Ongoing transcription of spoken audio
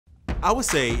I would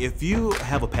say if you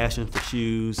have a passion for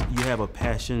shoes, you have a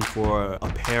passion for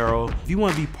apparel, if you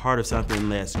want to be part of something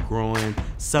that's growing,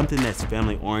 something that's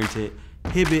family oriented,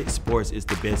 Hibbett Sports is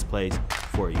the best place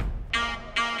for you.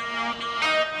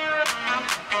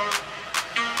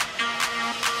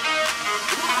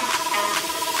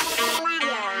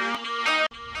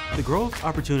 The growth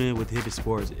opportunity with Hibbett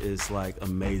Sports is like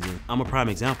amazing. I'm a prime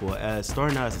example. As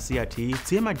starting out as a CIT,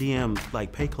 seeing my DM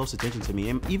like pay close attention to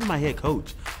me, and even my head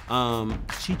coach,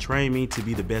 she trained me to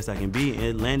be the best I can be, and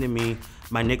it landed me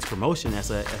my next promotion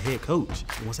as a head coach.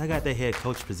 Once I got that head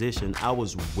coach position, I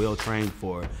was well trained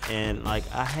for it, and like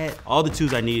I had all the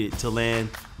tools I needed to land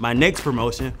my next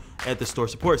promotion at the store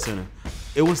support center.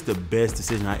 It was the best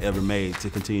decision I ever made to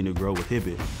continue to grow with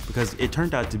Hibbett because it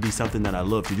turned out to be something that I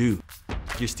love to do.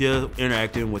 You're still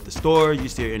interacting with the store, you're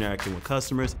still interacting with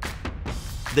customers.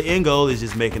 The end goal is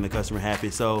just making the customer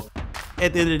happy. So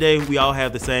at the end of the day, we all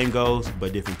have the same goals,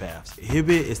 but different paths. Hibbett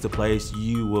is the place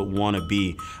you would want to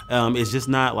be. It's just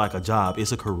not like a job,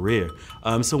 it's a career.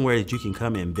 Somewhere that you can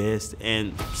come invest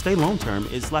and stay long term.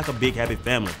 It's like a big happy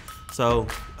family. So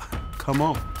come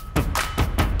on.